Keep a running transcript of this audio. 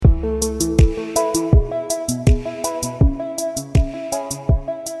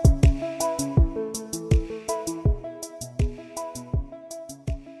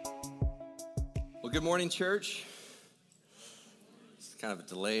church. It's kind of a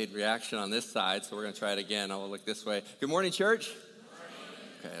delayed reaction on this side, so we're going to try it again. I'll look this way. Good morning, church.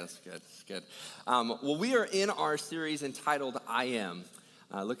 Good morning. Okay, that's good. That's good. Well, we are in our series entitled I Am,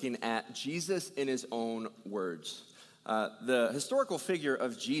 looking at Jesus in his own words. The historical figure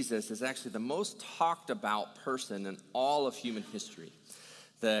of Jesus is actually the most talked about person in all of human history.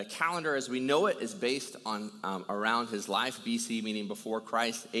 The calendar as we know it is based on around his life, BC meaning before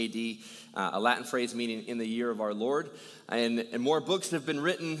Christ, AD, a Latin phrase meaning in the year of our Lord. And more books have been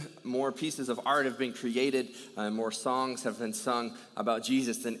written, more pieces of art have been created, more songs have been sung about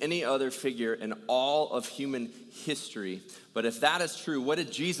Jesus than any other figure in all of human history. But if that is true, what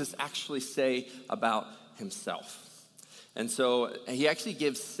did Jesus actually say about himself? And so he actually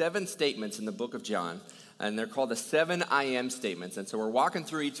gives 7 statements in the book of John. And they're called the 7 I Am statements. And so we're walking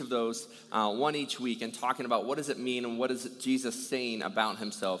through each of those, one each week, and talking about what does it mean and what is Jesus saying about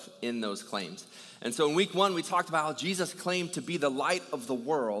himself in those claims. And so in week 1, we talked about how Jesus claimed to be the light of the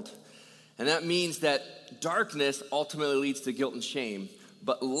world. And that means that darkness ultimately leads to guilt and shame,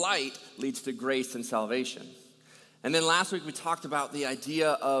 but light leads to grace and salvation. And then last week we talked about the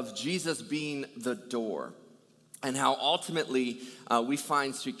idea of Jesus being the door, and how ultimately we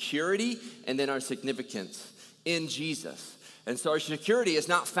find security and then our significance in Jesus. And so our security is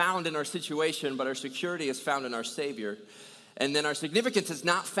not found in our situation, but our security is found in our Savior. And then our significance is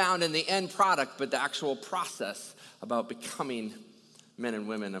not found in the end product, but the actual process about becoming men and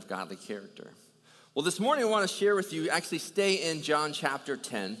women of godly character. Well, this morning I want to share with you, actually stay in John chapter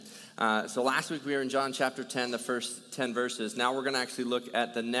 10. So last week we were in John chapter 10, the first 10 verses. Now we're going to actually look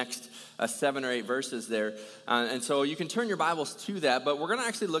at the next 7 or 8 verses there. And so you can turn your Bibles to that, but we're going to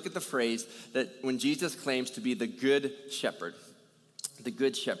actually look at the phrase that when Jesus claims to be the good shepherd. The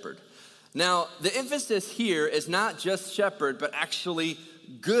good shepherd. Now, the emphasis here is not just shepherd, but actually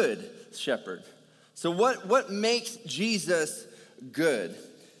good shepherd. So what makes Jesus good?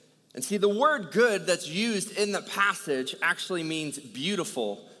 And see, the word good that's used in the passage actually means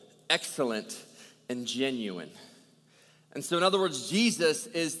beautiful, excellent, and genuine. And so in other words, Jesus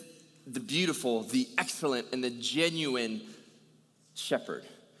is the beautiful, the excellent, and the genuine shepherd.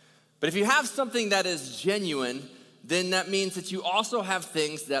 But if you have something that is genuine, then that means that you also have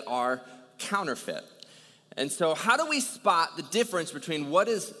things that are counterfeit. And so how do we spot the difference between what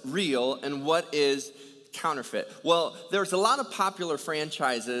is real and what is counterfeit? Well, there's a lot of popular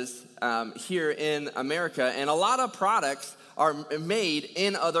franchises here in America, and a lot of products are made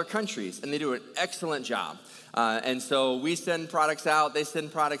in other countries, and they do an excellent job. And so we send products out, they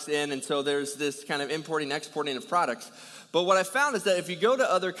send products in, and so there's this kind of importing, exporting of products. But what I found is that if you go to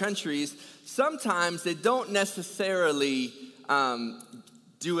other countries, sometimes they don't necessarily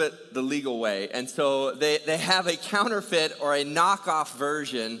do it the legal way. And so they have a counterfeit or a knockoff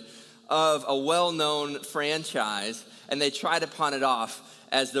version of a well-known franchise, and they try to pawn it off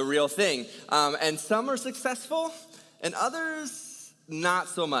as the real thing. And some are successful, and others not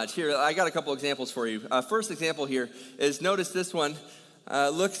so much. Here, I got a couple examples for you. First example here is, notice this one.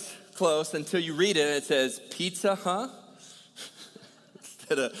 Looks close until you read it, and it says, pizza, huh?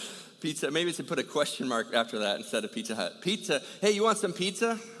 Instead of pizza. Maybe it should put a question mark after that instead of Pizza Hut. Pizza. Hey, you want some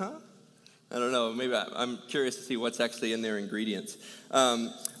pizza? Huh? I don't know. Maybe I'm curious to see what's actually in their ingredients.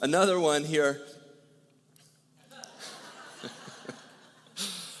 Another one here.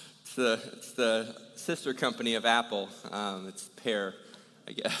 It's the sister company of Apple. It's Pear,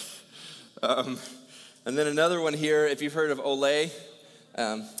 I guess. And then another one here, if you've heard of Olay,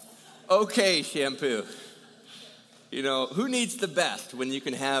 OK shampoo. You know, who needs the best when you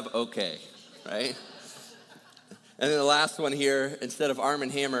can have OK, right? And then the last one here, instead of Arm &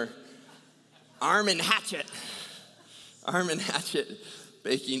 Hammer, Arm & Hatchet. Arm & Hatchet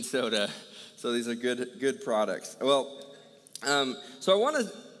baking soda. So these are good products. Well, so I want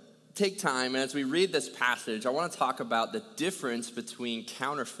to take time, and as we read this passage, I want to talk about the difference between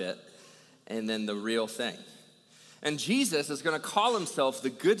counterfeit and then the real thing. And Jesus is going to call himself the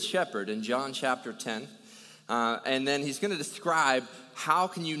Good Shepherd in John chapter 10, and then he's going to describe how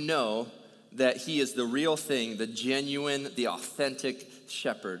can you know that he is the real thing, the genuine, the authentic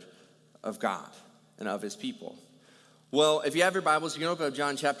shepherd of God and of his people. Well, if you have your Bibles, you can open up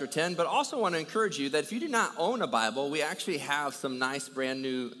John chapter 10, but also want to encourage you that if you do not own a Bible, we actually have some nice brand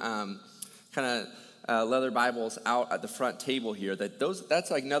new leather Bibles out at the front table here.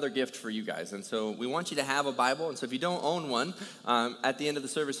 That's like another gift for you guys. And so we want you to have a Bible. And so if you don't own one, at the end of the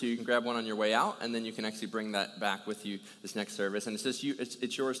service here, you can grab one on your way out, and then you can actually bring that back with you this next service. And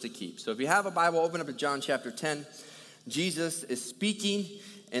it's yours to keep. So if you have a Bible, open up to John chapter 10. Jesus is speaking,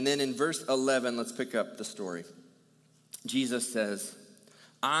 and then in verse 11, let's pick up the story. Jesus says,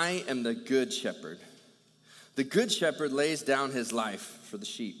 I am the good shepherd. The good shepherd lays down his life for the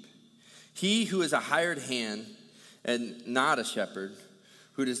sheep. He who is a hired hand and not a shepherd,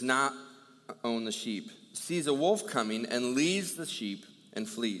 who does not own the sheep, sees a wolf coming and leaves the sheep and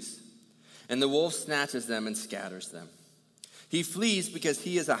flees. And the wolf snatches them and scatters them. He flees because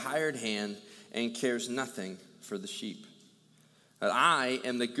he is a hired hand and cares nothing for the sheep. But I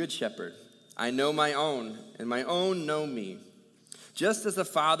am the good shepherd. I know my own, and my own know me. Just as the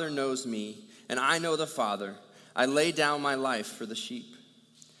Father knows me, and I know the Father, I lay down my life for the sheep.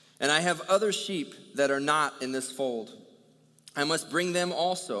 And I have other sheep that are not in this fold. I must bring them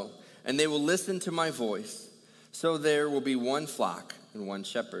also, and they will listen to my voice. So there will be one flock and one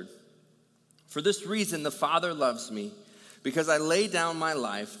shepherd. For this reason the Father loves me, because I lay down my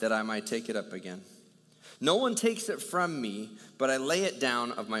life that I might take it up again. No one takes it from me, but I lay it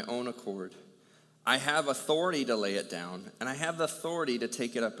down of my own accord. I have authority to lay it down, and I have the authority to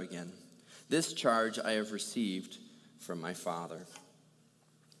take it up again. This charge I have received from my Father.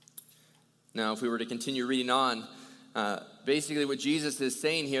 Now, if we were to continue reading on, basically what Jesus is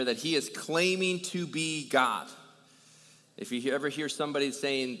saying here, that he is claiming to be God. If you ever hear somebody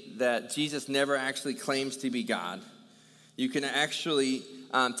saying that Jesus never actually claims to be God, you can actually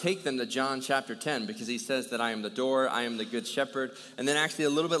take them to John chapter 10, because he says that I am the door, I am the good shepherd. And then actually a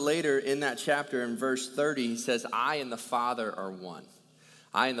little bit later in that chapter, in verse 30, he says, I and the Father are one.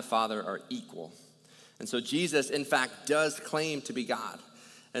 I and the Father are equal. And so Jesus, in fact, does claim to be God.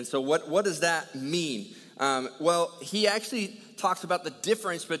 And so what does that mean? Well, he actually talks about the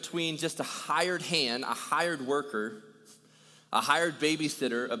difference between just a hired hand, a hired worker, a hired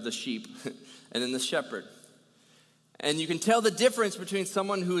babysitter of the sheep, and then the shepherd. And you can tell the difference between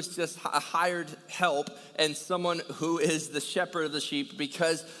someone who is just a hired help and someone who is the shepherd of the sheep,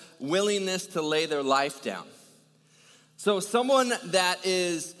 because willingness to lay their life down. So someone that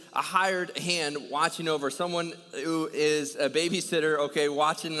is a hired hand watching over, someone who is a babysitter, okay,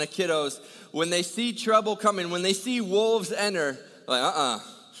 watching the kiddos, when they see trouble coming, when they see wolves enter, like,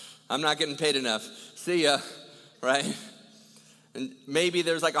 I'm not getting paid enough. See ya, right? And maybe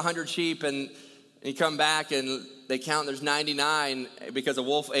there's like 100 sheep and you come back and they count there's 99 because a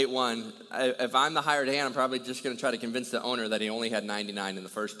wolf ate one. If I'm the hired hand, I'm probably just going to try to convince the owner that he only had 99 in the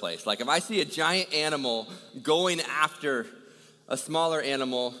first place. Like if I see a giant animal going after a smaller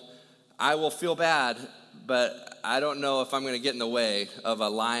animal, I will feel bad, but I don't know if I'm going to get in the way of a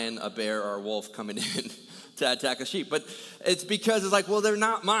lion, a bear, or a wolf coming in to attack a sheep. But it's because it's like, well, they're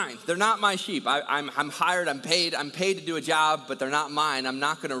not mine. They're not my sheep. I'm hired, I'm paid to do a job, but they're not mine. I'm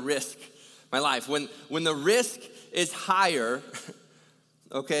not going to risk my life. When the risk is higher,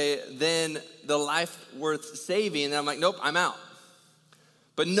 okay, then the life worth saving, and I'm like, nope, I'm out.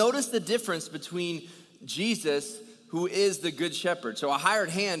 But notice the difference between Jesus, who is the good shepherd. So a hired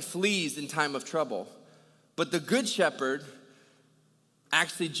hand flees in time of trouble, but the good shepherd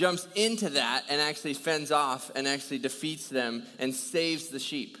actually jumps into that and actually fends off and actually defeats them and saves the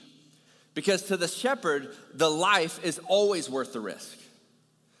sheep. Because to the shepherd, the life is always worth the risk.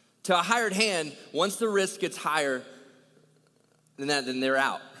 To a hired hand, once the risk gets higher than that, then they're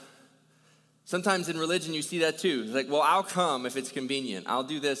out. Sometimes in religion you see that too. It's like, well, I'll come if it's convenient. I'll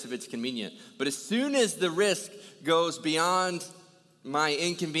do this if it's convenient. But as soon as the risk goes beyond my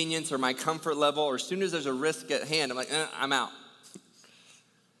inconvenience or my comfort level, or as soon as there's a risk at hand, I'm like, I'm out.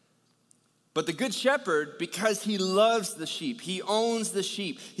 But the good shepherd, because he loves the sheep, he owns the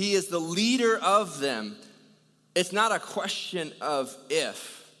sheep, he is the leader of them, it's not a question of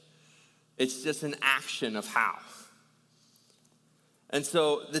if, it's just an action of how. And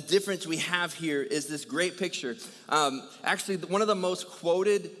so the difference we have here is this great picture. Actually, one of the most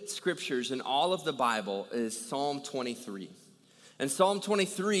quoted scriptures in all of the Bible is Psalm 23. And Psalm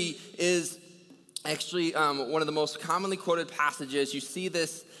 23 is actually one of the most commonly quoted passages. You see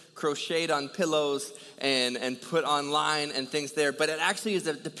this crocheted on pillows and put online and things there, but it actually is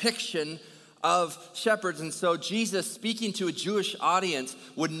a depiction of shepherds. And so Jesus, speaking to a Jewish audience,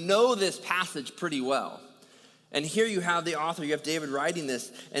 would know this passage pretty well. And here you have the author, you have David writing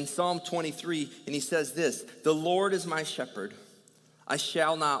this in Psalm 23, and he says this: "The Lord is my shepherd, I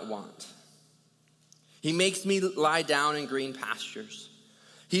shall not want. He makes me lie down in green pastures.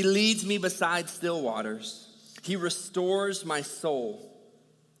 He leads me beside still waters. He restores my soul.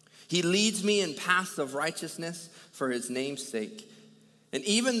 He leads me in paths of righteousness for his name's sake. And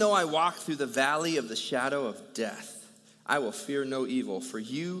even though I walk through the valley of the shadow of death, I will fear no evil, for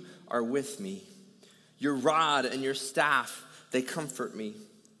you are with me. Your rod and your staff, they comfort me.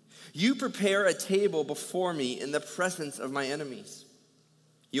 You prepare a table before me in the presence of my enemies.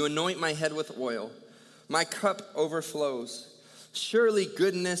 You anoint my head with oil. My cup overflows. Surely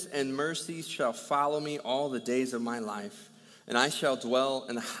goodness and mercy shall follow me all the days of my life, and I shall dwell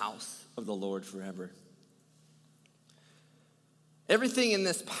in the house of the Lord forever. Everything in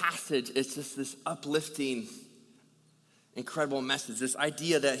this passage is just this uplifting, incredible message, this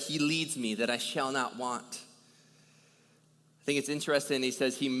idea that he leads me, that I shall not want. I think it's interesting, he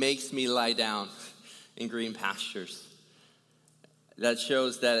says, he makes me lie down in green pastures. That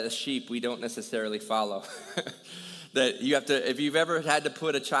shows that as sheep, we don't necessarily follow. That you have to, if you've ever had to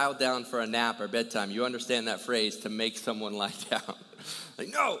put a child down for a nap or bedtime, you understand that phrase, to make someone lie down. Like,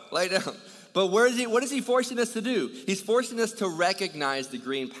 no, lie down. But what is he forcing us to do? He's forcing us to recognize the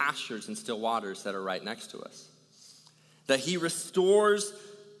green pastures and still waters that are right next to us. That he restores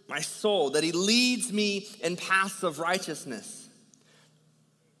my soul, that he leads me in paths of righteousness.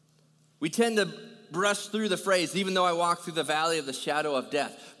 We tend to brush through the phrase, even though I walk through the valley of the shadow of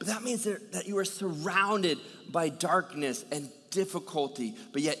death. But that means that you are surrounded by darkness and difficulty.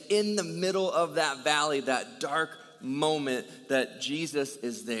 But yet in the middle of that valley, that dark moment, that Jesus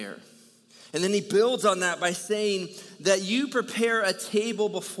is there. And then he builds on that by saying that you prepare a table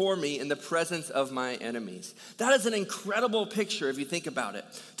before me in the presence of my enemies. That is an incredible picture if you think about it.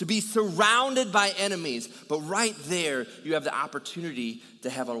 To be surrounded by enemies, but right there you have the opportunity to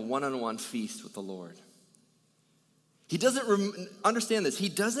have a one-on-one feast with the Lord. He doesn't, understand this, he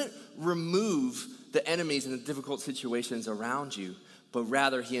doesn't remove the enemies and the difficult situations around you, but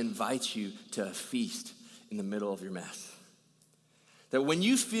rather he invites you to a feast in the middle of your mess. That when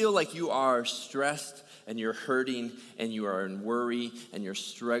you feel like you are stressed and you're hurting and you are in worry and you're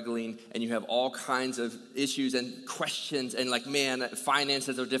struggling and you have all kinds of issues and questions and like, man,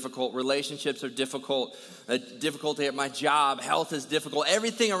 finances are difficult, relationships are difficult, difficulty at my job, health is difficult,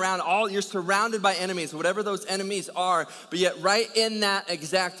 everything around, you're surrounded by enemies, whatever those enemies are, but yet right in that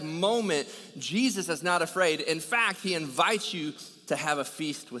exact moment, Jesus is not afraid. In fact, he invites you to have a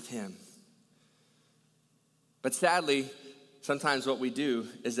feast with him. But sadly, sometimes what we do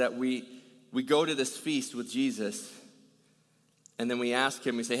is that we go to this feast with Jesus and then we ask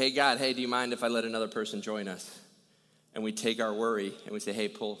him, we say, hey God, hey, do you mind if I let another person join us? And we take our worry and we say, hey,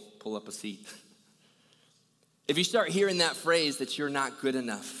 pull up a seat. If you start hearing that phrase that you're not good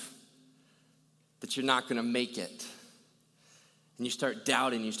enough, that you're not gonna make it, and you start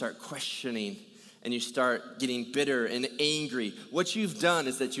doubting, you start questioning, and you start getting bitter and angry, what you've done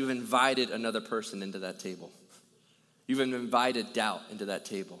is that you've invited another person into that table. You've invited doubt into that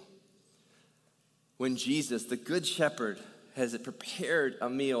table. When Jesus, the Good Shepherd, has prepared a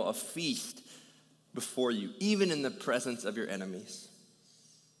meal, a feast before you, even in the presence of your enemies.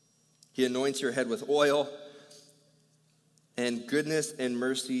 He anoints your head with oil, and goodness and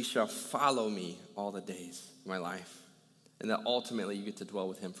mercy shall follow me all the days of my life. And that ultimately you get to dwell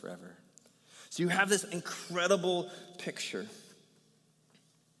with him forever. So you have this incredible picture.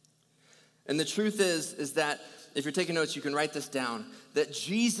 And the truth is that if you're taking notes, you can write this down, that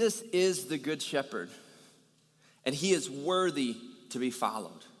Jesus is the Good Shepherd, and he is worthy to be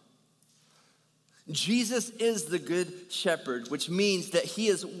followed. Jesus is the Good Shepherd, which means that he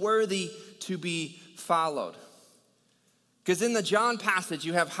is worthy to be followed. Because in the John passage,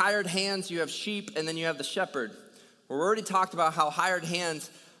 you have hired hands, you have sheep, and then you have the shepherd. We already talked about how hired hands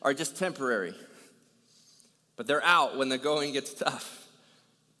are just temporary, but they're out when the going gets tough.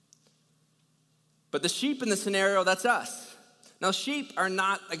 But the sheep in the scenario, that's us. Now, sheep are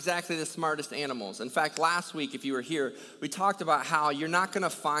not exactly the smartest animals. In fact, last week, if you were here, we talked about how you're not going to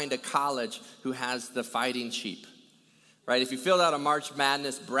find a college who has the fighting sheep, right? If you filled out a March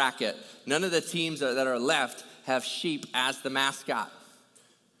Madness bracket, none of the teams that are left have sheep as the mascot.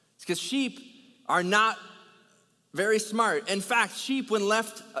 It's because sheep are not very smart. In fact, sheep, when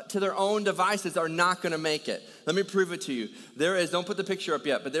left to their own devices, are not going to make it. Let me prove it to you. Don't put the picture up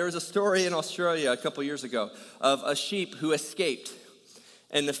yet, but there was a story in Australia a couple years ago of a sheep who escaped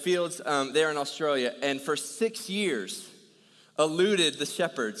in the fields there in Australia, and for 6 years eluded the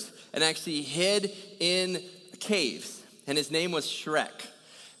shepherds and actually hid in caves, and his name was Shrek.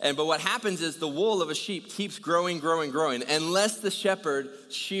 But what happens is the wool of a sheep keeps growing unless the shepherd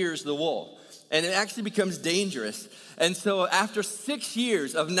shears the wool. And it actually becomes dangerous. And so after 6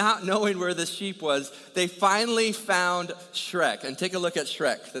 years of not knowing where the sheep was, they finally found Shrek. And take a look at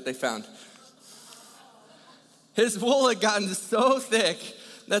Shrek that they found. His wool had gotten so thick,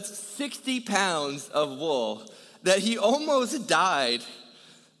 that's 60 pounds of wool, that he almost died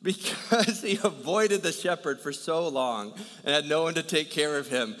because he avoided the shepherd for so long and had no one to take care of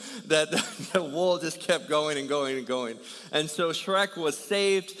him, that the wool just kept going and going and going. And so Shrek was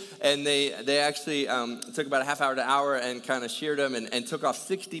saved, and they actually took about a half hour to hour and kind of sheared him and took off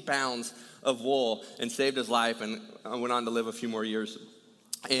 60 pounds of wool and saved his life, and went on to live a few more years.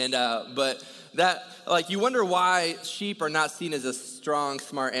 And but that, like, you wonder why sheep are not seen as a strong,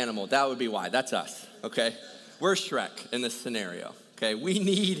 smart animal. That would be why. That's us, okay? We're Shrek in this scenario. Okay, we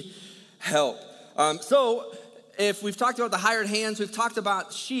need help. So if we've talked about the hired hands, we've talked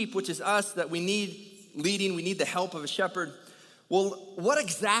about sheep, which is us, that we need leading, we need the help of a shepherd. Well, what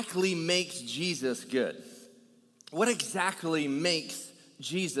exactly makes Jesus good? What exactly makes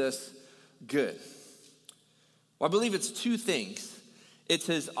Jesus good? Well, I believe it's two things. It's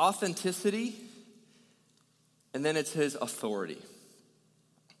his authenticity, and then it's his authority.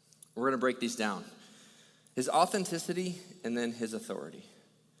 We're going to break these down. His authenticity, and then his authority.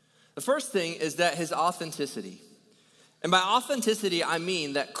 The first thing is that his authenticity. And by authenticity, I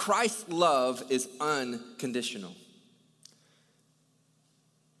mean that Christ's love is unconditional.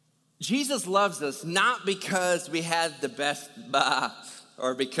 Jesus loves us not because we had the best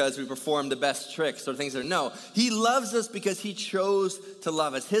or because we performed the best tricks or things. No, he loves us because he chose to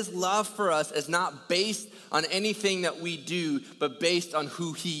love us. His love for us is not based on anything that we do, but based on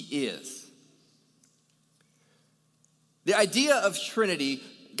who he is. The idea of Trinity,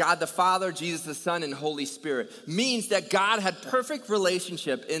 God the Father, Jesus the Son, and Holy Spirit, means that God had perfect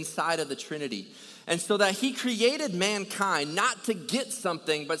relationship inside of the Trinity. And so that he created mankind not to get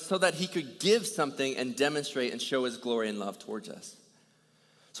something, but so that he could give something and demonstrate and show his glory and love towards us.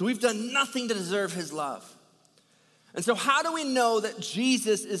 So we've done nothing to deserve his love. And so how do we know that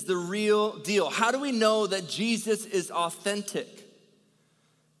Jesus is the real deal? How do we know that Jesus is authentic?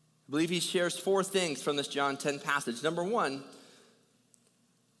 I believe he shares four things from this John 10 passage. Number one,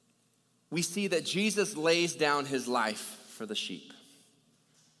 we see that Jesus lays down his life for the sheep.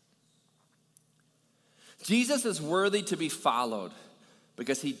 Jesus is worthy to be followed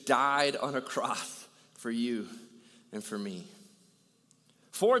because he died on a cross for you and for me.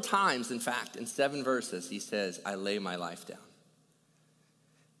 4 times, in fact, in 7 verses, he says, I lay my life down.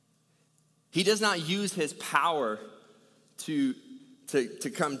 He does not use his power to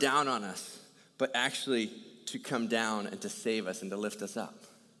come down on us, but actually to come down and to save us and to lift us up.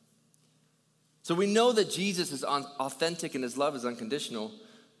 So we know that Jesus is authentic and his love is unconditional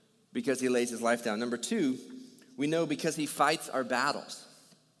because he lays his life down. Number 2, we know because he fights our battles.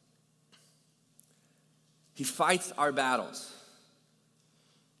 He fights our battles.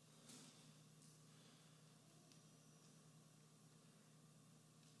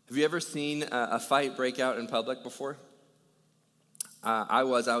 Have you ever seen a fight break out in public before? I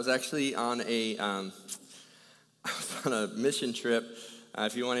was actually on a mission trip.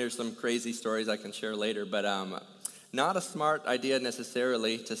 If you want to hear some crazy stories, I can share later. But not a smart idea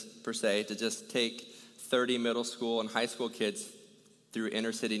necessarily, per se, to just take 30 middle school and high school kids through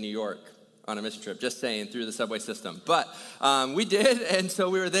inner city New York on a mission trip. Just saying, through the subway system. But we did, and so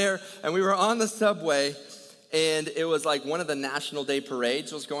we were there, and we were on the subway, and it was like one of the National Day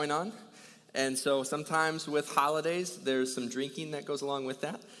parades was going on. And so sometimes with holidays, there's some drinking that goes along with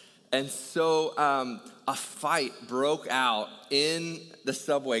that. And so a fight broke out in the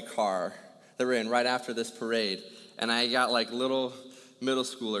subway car that we're in right after this parade. And I got like little middle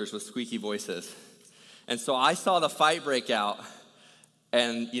schoolers with squeaky voices. And so I saw the fight break out.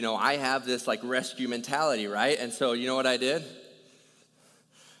 And, you know, I have this like rescue mentality, right? And so you know what I did?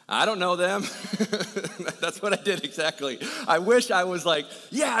 I don't know them. That's what I did exactly. I wish I was like,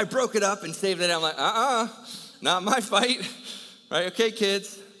 yeah, I broke it up and saved it. I'm like, not my fight. Right, okay,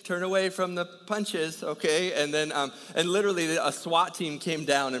 kids, turn away from the punches, okay? And then, and literally a SWAT team came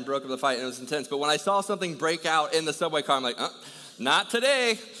down and broke up the fight, and it was intense. But when I saw something break out in the subway car, I'm like, not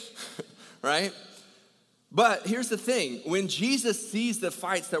today, right? But here's the thing. When Jesus sees the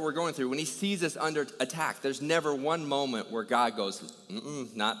fights that we're going through, when he sees us under attack, there's never one moment where God goes,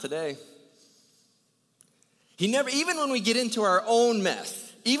 not today. He never, even when we get into our own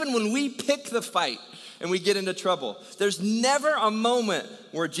mess, even when we pick the fight and we get into trouble, there's never a moment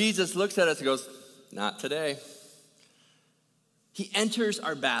where Jesus looks at us and goes, not today. He enters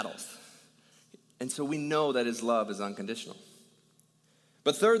our battles. And so we know that his love is unconditional.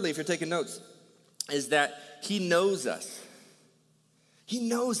 But thirdly, if you're taking notes, is that he knows us. He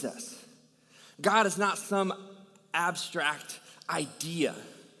knows us. God is not some abstract idea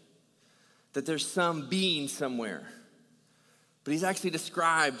that there's some being somewhere, but he's actually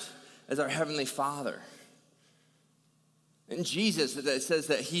described as our Heavenly Father. And Jesus, it says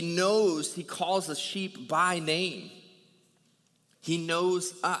that he knows, he calls the sheep by name. He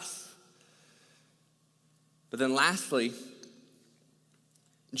knows us. But then lastly,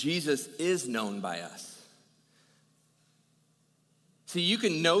 Jesus is known by us. See, you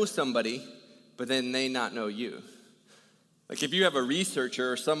can know somebody, but then they not know you. Like if you have a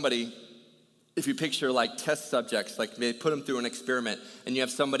researcher or somebody, if you picture like test subjects, like they put them through an experiment and you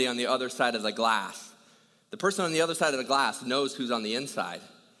have somebody on the other side of the glass. The person on the other side of the glass knows who's on the inside,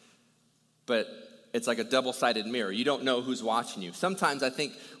 but it's like a double-sided mirror. You don't know who's watching you. Sometimes I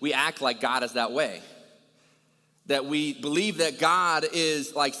think we act like God is that way. That we believe that God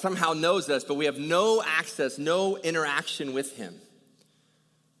is like somehow knows us, but we have no access, no interaction with him.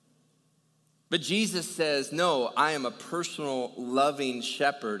 But Jesus says, no, I am a personal, loving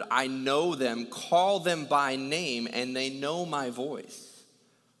shepherd. I know them, call them by name, and they know my voice.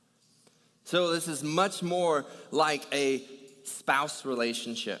 So this is much more like a spouse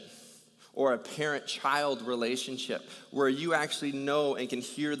relationship or a parent-child relationship where you actually know and can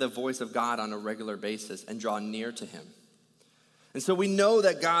hear the voice of God on a regular basis and draw near to him. And so we know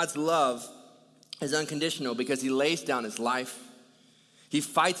that God's love is unconditional because he lays down his life. He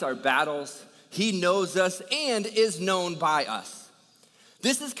fights our battles. He knows us and is known by us.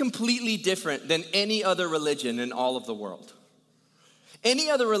 This is completely different than any other religion in all of the world.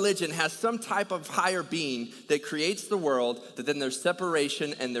 Any other religion has some type of higher being that creates the world, that then there's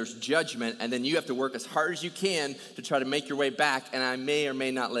separation and there's judgment, and then you have to work as hard as you can to try to make your way back, and I may or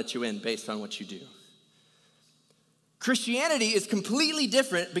may not let you in based on what you do. Christianity is completely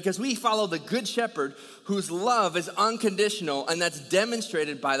different because we follow the Good Shepherd whose love is unconditional, and that's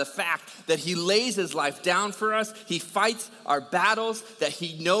demonstrated by the fact that he lays his life down for us, he fights our battles, that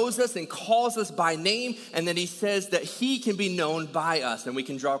he knows us and calls us by name, and then he says that he can be known by us and we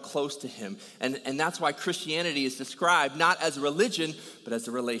can draw close to him. And that's why Christianity is described not as a religion, but as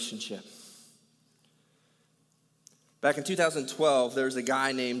a relationship. Back in 2012, there was a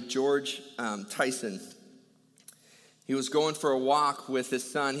guy named George Tyson. He was going for a walk with his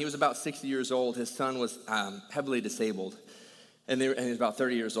son. He was about 60 years old. His son was heavily disabled, and he was about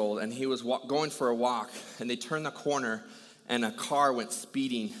 30 years old. And he was going for a walk, and they turned the corner, and a car went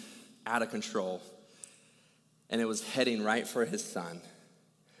speeding out of control, and it was heading right for his son.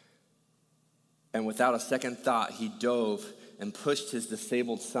 And without a second thought, he dove and pushed his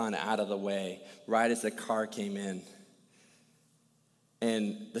disabled son out of the way right as the car came in.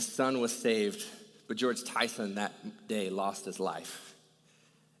 And the son was saved. But George Tyson that day lost his life.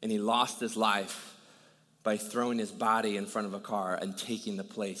 And he lost his life by throwing his body in front of a car and taking the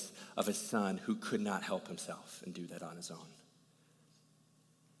place of his son who could not help himself and do that on his own.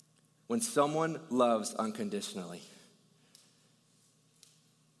 When someone loves unconditionally,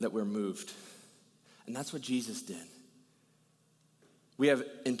 that we're moved. And that's what Jesus did. We have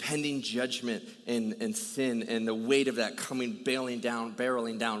impending judgment and sin and the weight of that coming barreling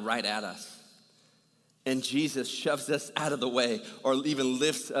down right at us. And Jesus shoves us out of the way or even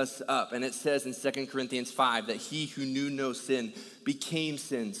lifts us up. And it says in 2 Corinthians 5 that he who knew no sin became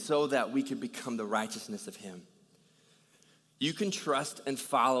sin so that we could become the righteousness of him. You can trust and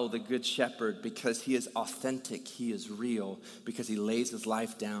follow the Good Shepherd because he is authentic, he is real, because he lays his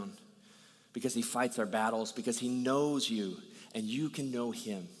life down, because he fights our battles, because he knows you and you can know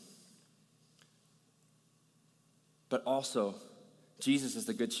him. But also, Jesus is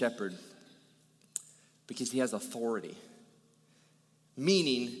the Good Shepherd because he has authority,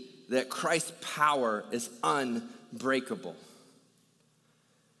 meaning that Christ's power is unbreakable.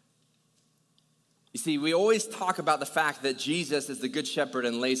 You see, we always talk about the fact that Jesus is the Good Shepherd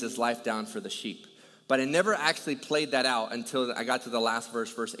and lays his life down for the sheep. But I never actually played that out until I got to the last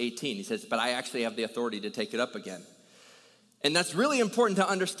verse, verse 18. He says, but I actually have the authority to take it up again. And that's really important to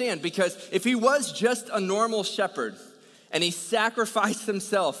understand because if he was just a normal shepherd, and he sacrificed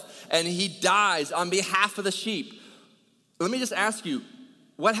himself, and he dies on behalf of the sheep. Let me just ask you,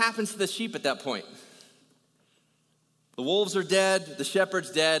 what happens to the sheep at that point? The wolves are dead, the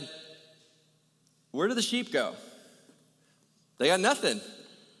shepherd's dead. Where do the sheep go? They got nothing.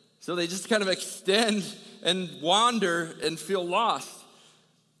 So they just kind of extend and wander and feel lost.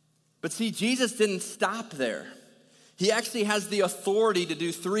 But see, Jesus didn't stop there. He actually has the authority to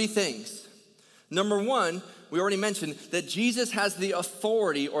do three things. Number one, we already mentioned that Jesus has the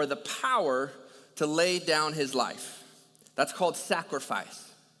authority or the power to lay down his life. That's called sacrifice.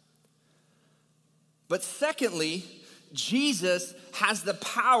 But secondly, Jesus has the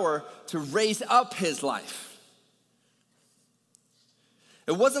power to raise up his life.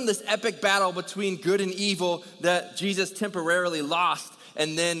 It wasn't this epic battle between good and evil that Jesus temporarily lost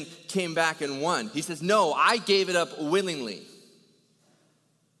and then came back and won. He says, no, I gave it up willingly.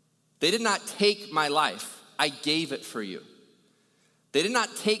 They did not take my life. I gave it for you. They did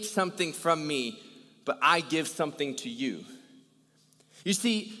not take something from me, but I give something to you. You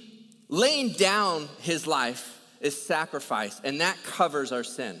see, laying down his life is sacrifice, and that covers our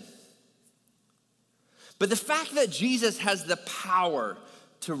sin. But the fact that Jesus has the power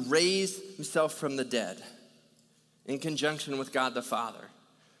to raise himself from the dead in conjunction with God the Father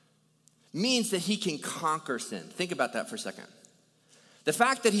means that he can conquer sin. Think about that for a second. The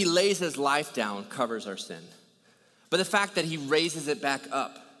fact that he lays his life down covers our sin. But the fact that he raises it back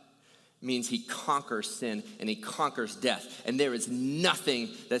up means he conquers sin and he conquers death. And there is nothing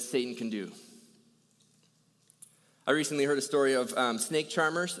that Satan can do. I recently heard a story of snake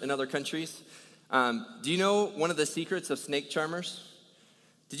charmers in other countries. Do you know one of the secrets of snake charmers?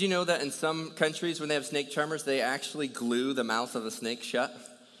 Did you know that in some countries when they have snake charmers, they actually glue the mouth of the snake shut?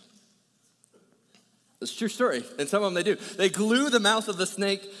 It's a true story. And some of them they do. They glue the mouth of the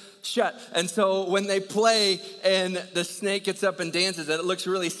snake shut. And so when they play and the snake gets up and dances, and it looks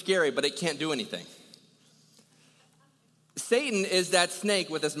really scary, but it can't do anything. Satan is that snake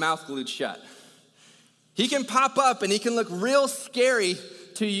with his mouth glued shut. He can pop up and he can look real scary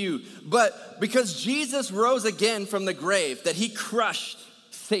to you. But because Jesus rose again from the grave, that he crushed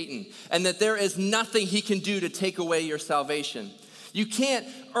Satan, and that there is nothing he can do to take away your salvation. You can't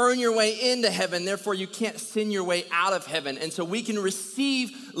earn your way into heaven, therefore you can't sin your way out of heaven. And so we can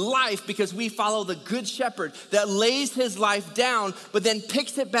receive life because we follow the good shepherd that lays his life down, but then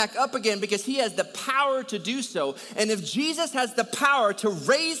picks it back up again because he has the power to do so. And if Jesus has the power to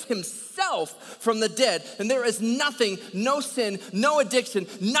raise himself from the dead, then there is nothing, no sin, no addiction,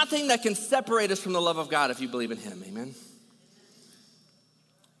 nothing that can separate us from the love of God if you believe in him, amen?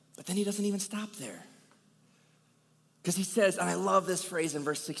 But then he doesn't even stop there. Because he says, and I love this phrase in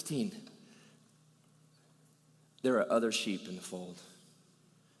verse 16, there are other sheep in the fold.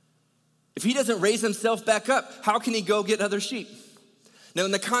 If he doesn't raise himself back up, how can he go get other sheep? Now,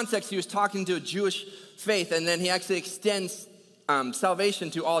 in the context, he was talking to a Jewish faith, and then he actually extends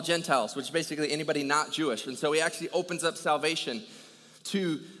salvation to all Gentiles, which is basically anybody not Jewish. And so he actually opens up salvation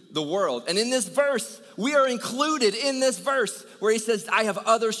to the world. And in this verse, we are included in this verse where he says, I have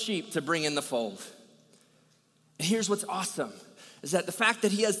other sheep to bring in the fold. And here's what's awesome, is that the fact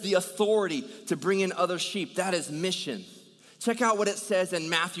that he has the authority to bring in other sheep, that is mission. Check out what it says in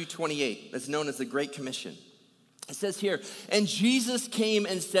Matthew 28. It's known as the Great Commission. It says here, and Jesus came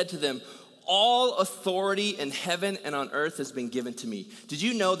and said to them, all authority in heaven and on earth has been given to me. Did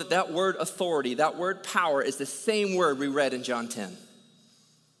you know that that word authority, that word power is the same word we read in John 10?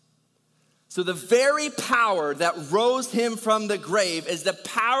 So the very power that rose him from the grave is the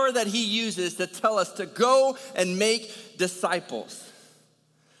power that he uses to tell us to go and make disciples.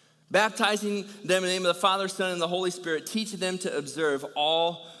 Baptizing them in the name of the Father, Son, and the Holy Spirit, teaching them to observe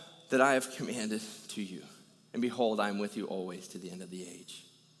all that I have commanded to you. And behold, I am with you always to the end of the age.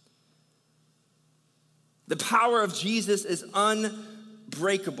 The power of Jesus is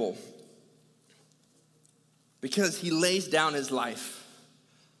unbreakable because he lays down his life.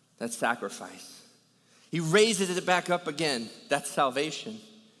 That's sacrifice. He raises it back up again. That's salvation.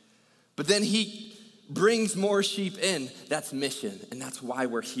 But then he brings more sheep in. That's mission. And that's why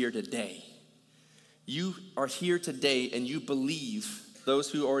we're here today. You are here today and you believe those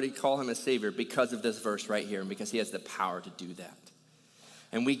who already call him a savior because of this verse right here and because he has the power to do that.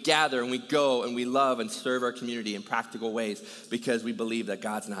 And we gather and we go and we love and serve our community in practical ways because we believe that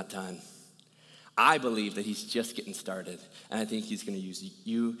God's not done. I believe that he's just getting started, and I think he's going to use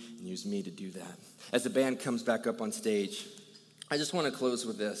you and use me to do that. As the band comes back up on stage, I just want to close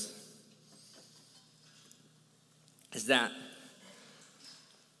with this, is that,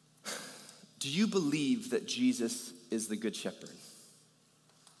 do you believe that Jesus is the Good Shepherd?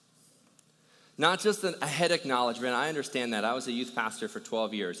 Not just a head acknowledgement. I understand that. I was a youth pastor for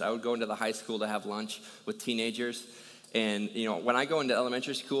 12 years. I would go into the high school to have lunch with teenagers. And, you know, when I go into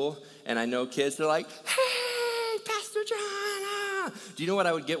elementary school and I know kids, they're like, hey, Pastor John. Ah. Do you know what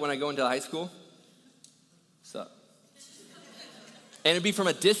I would get when I go into high school? What's up? And it'd be from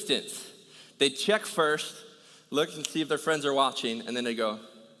a distance. They'd check first, look and see if their friends are watching, and then they go,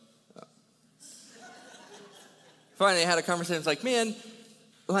 oh. Finally, I had a conversation. It's like, man,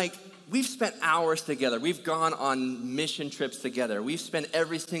 like, we've spent hours together. We've gone on mission trips together. We've spent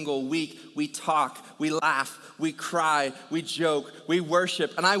every single week, we talk, we laugh, we cry, we joke, we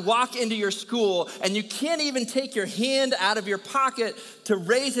worship. And I walk into your school and you can't even take your hand out of your pocket to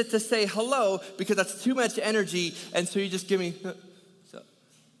raise it to say hello because that's too much energy. And so you just give me, what's up?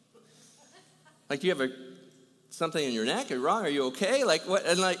 Like, do you have something in your neck? Are you wrong? Are you okay? Like what?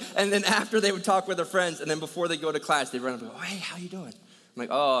 And then after they would talk with their friends and then before they go to class, they'd run up and go, hey, how you doing? I'm like,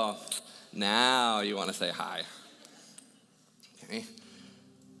 oh, now you want to say hi. Okay.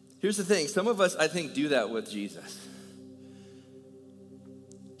 Here's the thing. Some of us, I think, do that with Jesus.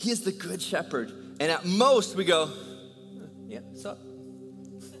 He is the good shepherd. And at most we go, yeah, what's up?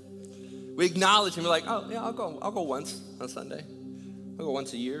 We acknowledge him. We're like, oh, yeah, I'll go once on Sunday. I'll go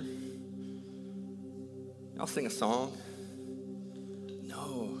once a year. I'll sing a song.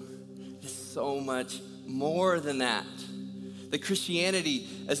 No, it's so much more than that. That Christianity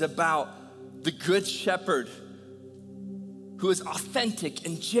is about the good shepherd who is authentic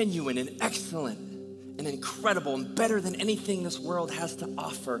and genuine and excellent and incredible and better than anything this world has to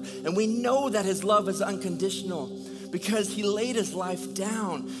offer. And we know that his love is unconditional because he laid his life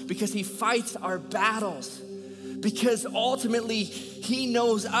down, because he fights our battles, because ultimately he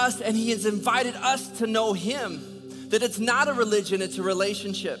knows us and he has invited us to know him. That it's not a religion, it's a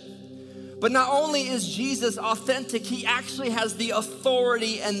relationship. But not only is Jesus authentic, he actually has the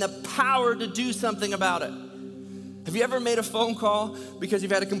authority and the power to do something about it. Have you ever made a phone call because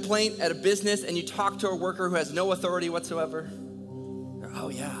you've had a complaint at a business and you talk to a worker who has no authority whatsoever? Oh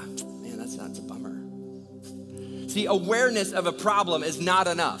yeah, man, that's a bummer. See, awareness of a problem is not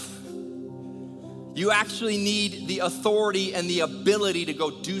enough. You actually need the authority and the ability to go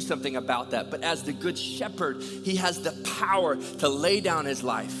do something about that. But as the good shepherd, he has the power to lay down his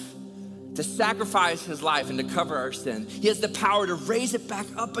life, to sacrifice his life and to cover our sin. He has the power to raise it back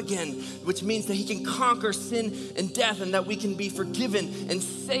up again, which means that he can conquer sin and death and that we can be forgiven and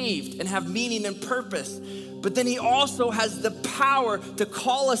saved and have meaning and purpose. But then he also has the power to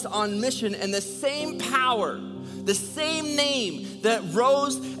call us on mission, and the same power, the same name that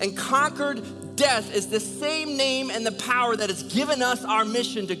rose and conquered death is the same name and the power that has given us our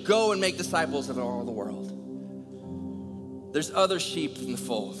mission to go and make disciples of all the world. There's other sheep in the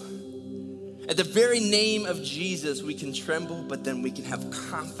fold. At the very name of Jesus, we can tremble, but then we can have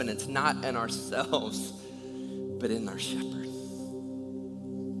confidence, not in ourselves, but in our shepherd.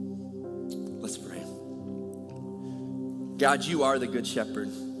 Let's pray. God, you are the good shepherd.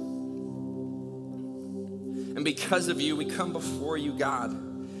 And because of you, we come before you, God.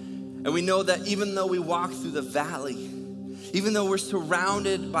 And we know that even though we walk through the valley, even though we're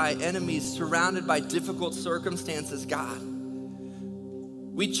surrounded by enemies, surrounded by difficult circumstances, God,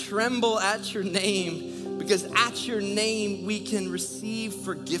 we tremble at your name because at your name we can receive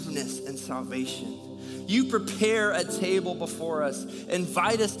forgiveness and salvation. You prepare a table before us,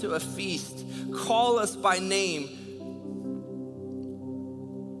 invite us to a feast, call us by name.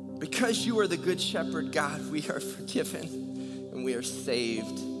 Because you are the good shepherd, God, we are forgiven and we are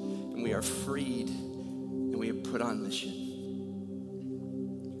saved and we are freed and we are put on mission.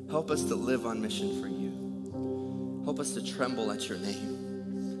 Help us to live on mission for you. Help us to tremble at your name.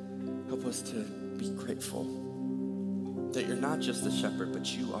 Help us to be grateful that you're not just the shepherd,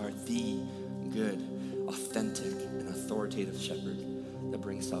 but you are the good, authentic, and authoritative shepherd that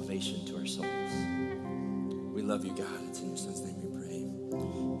brings salvation to our souls. We love you, God. It's in your son's name we pray.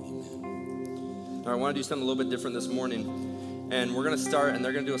 Amen. All right, I want to do something a little bit different this morning. And we're going to start, and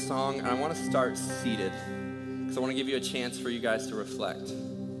they're going to do a song, and I want to start seated because I want to give you a chance for you guys to reflect.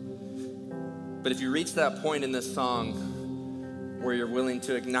 But if you reach that point in this song where you're willing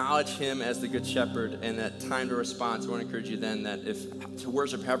to acknowledge him as the good shepherd and that time to respond, so I want to encourage you then that if to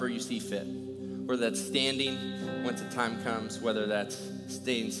worship however you see fit, whether that's standing once the time comes, whether that's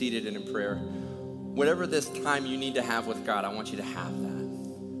staying seated and in prayer, whatever this time you need to have with God, I want you to have that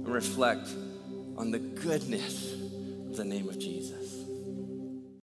and reflect on the goodness of the name of Jesus.